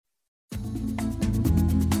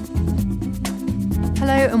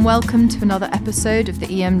Hello and welcome to another episode of the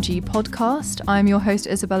EMG Podcast. I'm your host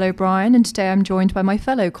Isabel O'Brien, and today I'm joined by my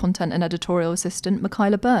fellow content and editorial assistant,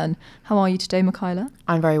 Michaila Byrne. How are you today, Michaila?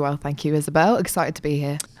 I'm very well, thank you, Isabel. Excited to be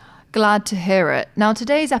here. Glad to hear it. Now,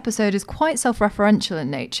 today's episode is quite self-referential in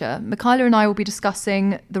nature. Michaila and I will be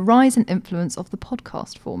discussing the rise and influence of the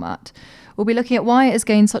podcast format. We'll be looking at why it has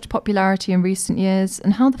gained such popularity in recent years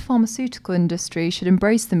and how the pharmaceutical industry should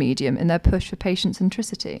embrace the medium in their push for patient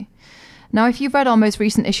centricity. Now, if you've read our most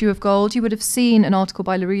recent issue of Gold, you would have seen an article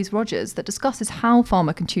by Louise Rogers that discusses how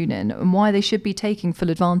pharma can tune in and why they should be taking full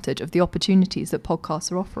advantage of the opportunities that podcasts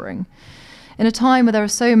are offering. In a time where there are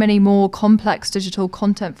so many more complex digital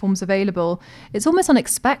content forms available, it's almost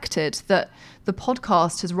unexpected that the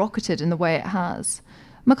podcast has rocketed in the way it has.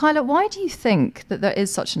 Michaila, why do you think that there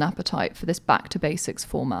is such an appetite for this back to basics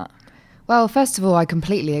format? Well, first of all, I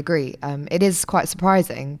completely agree. It is quite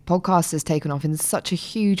surprising. Podcast has taken off in such a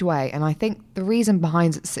huge way, and I think the reason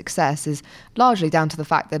behind its success is largely down to the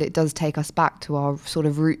fact that it does take us back to our sort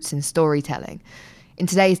of roots in storytelling. In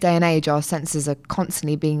today's day and age, our senses are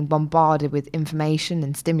constantly being bombarded with information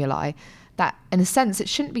and stimuli that, in a sense, it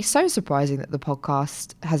shouldn't be so surprising that the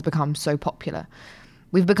podcast has become so popular.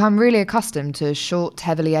 We've become really accustomed to short,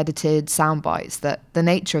 heavily edited sound bites that the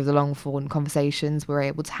nature of the long-form conversations we're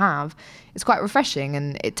able to have is quite refreshing,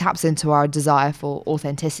 and it taps into our desire for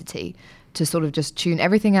authenticity to sort of just tune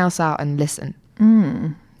everything else out and listen.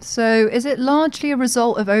 So is it largely a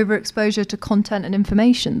result of overexposure to content and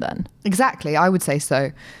information then? Exactly, I would say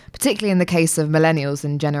so. Particularly in the case of millennials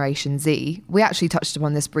and Generation Z. We actually touched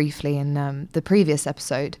upon this briefly in the previous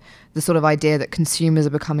episode, the sort of idea that consumers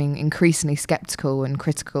are becoming increasingly skeptical and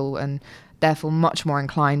critical and therefore much more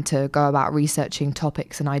inclined to go about researching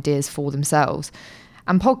topics and ideas for themselves.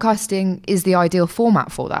 And podcasting is the ideal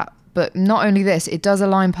format for that. But not only this, it does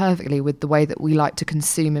align perfectly with the way that we like to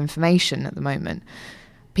consume information at the moment.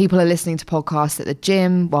 People are listening to podcasts at the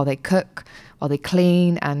gym, while they cook, while they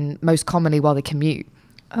clean, and most commonly while they commute.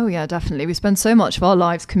 Oh yeah, definitely. We spend so much of our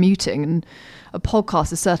lives commuting, and a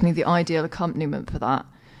podcast is certainly the ideal accompaniment for that.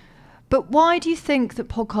 But why do you think that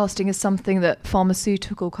podcasting is something that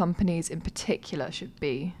pharmaceutical companies in particular should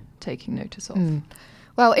be taking notice of?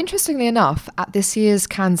 Well, interestingly enough, at this year's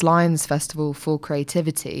Cannes Lions Festival for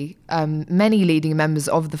Creativity, many leading members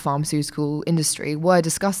of the pharmaceutical industry were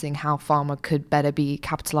discussing how pharma could better be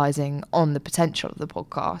capitalising on the potential of the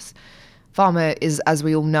podcast. Pharma is, as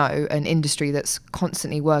we all know, an industry that's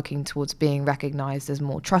constantly working towards being recognised as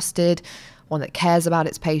more trusted, one that cares about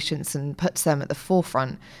its patients and puts them at the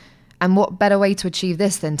forefront. And what better way to achieve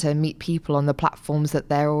this than to meet people on the platforms that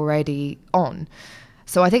they're already on?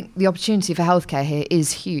 So I think the opportunity for healthcare here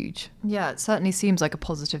is huge. Yeah, it certainly seems like a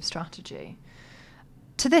positive strategy.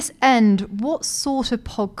 To this end, what sort of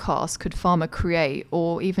podcast could pharma create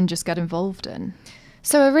or even just get involved in?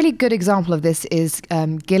 So a really good example of this is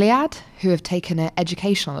Gilead, who have taken an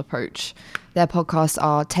educational approach. Their podcasts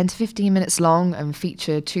are 10 to 15 minutes long and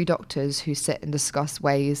feature two doctors who sit and discuss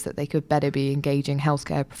ways that they could better be engaging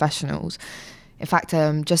healthcare professionals. In fact,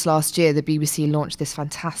 just last year, the BBC launched this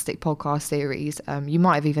fantastic podcast series. You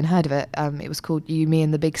might have even heard of it. It was called You, Me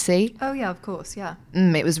and the Big C. Oh, yeah, of course, yeah.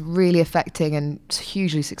 It was really affecting and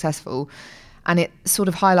hugely successful. And it sort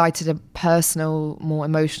of highlighted a personal, more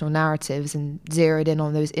emotional narratives and zeroed in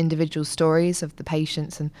on those individual stories of the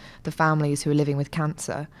patients and the families who are living with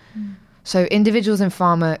cancer. So individuals in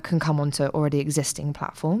pharma can come onto already existing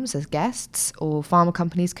platforms as guests, or pharma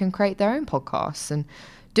companies can create their own podcasts. And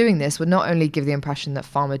doing this would not only give the impression that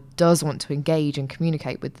pharma does want to engage and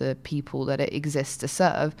communicate with the people that it exists to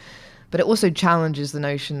serve, but it also challenges the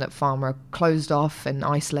notion that pharma are closed off and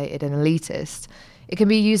isolated and elitist. It can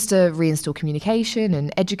be used to reinstall communication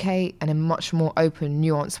and educate in a much more open,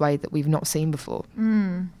 nuanced way that we've not seen before.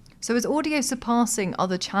 So is audio surpassing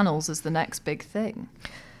other channels as the next big thing?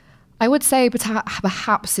 I would say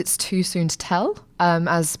perhaps it's too soon to tell,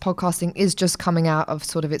 as podcasting is just coming out of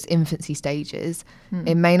sort of its infancy stages.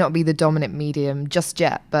 It may not be the dominant medium just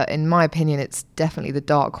yet, but in my opinion, it's definitely the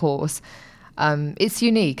dark horse. It's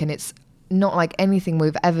unique, and it's not like anything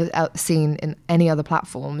we've ever seen in any other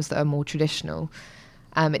platforms that are more traditional.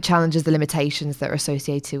 It challenges the limitations that are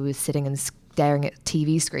associated with sitting and staring at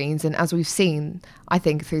TV screens. And as we've seen, I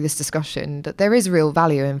think through this discussion, that there is real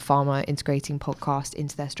value in pharma integrating podcast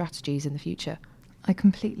into their strategies in the future. I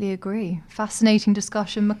completely agree. Fascinating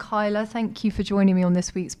discussion. Michaila, thank you for joining me on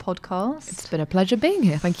this week's podcast. It's been a pleasure being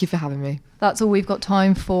here. Thank you for having me. That's all we've got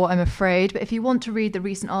time for, I'm afraid. But if you want to read the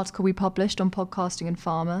recent article we published on podcasting and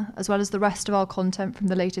pharma, as well as the rest of our content from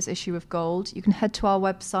the latest issue of Gold, you can head to our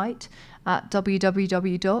website at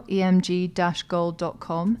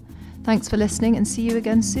www.emg-gold.com. Thanks for listening and see you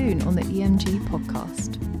again soon on the EMG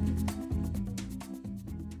Podcast.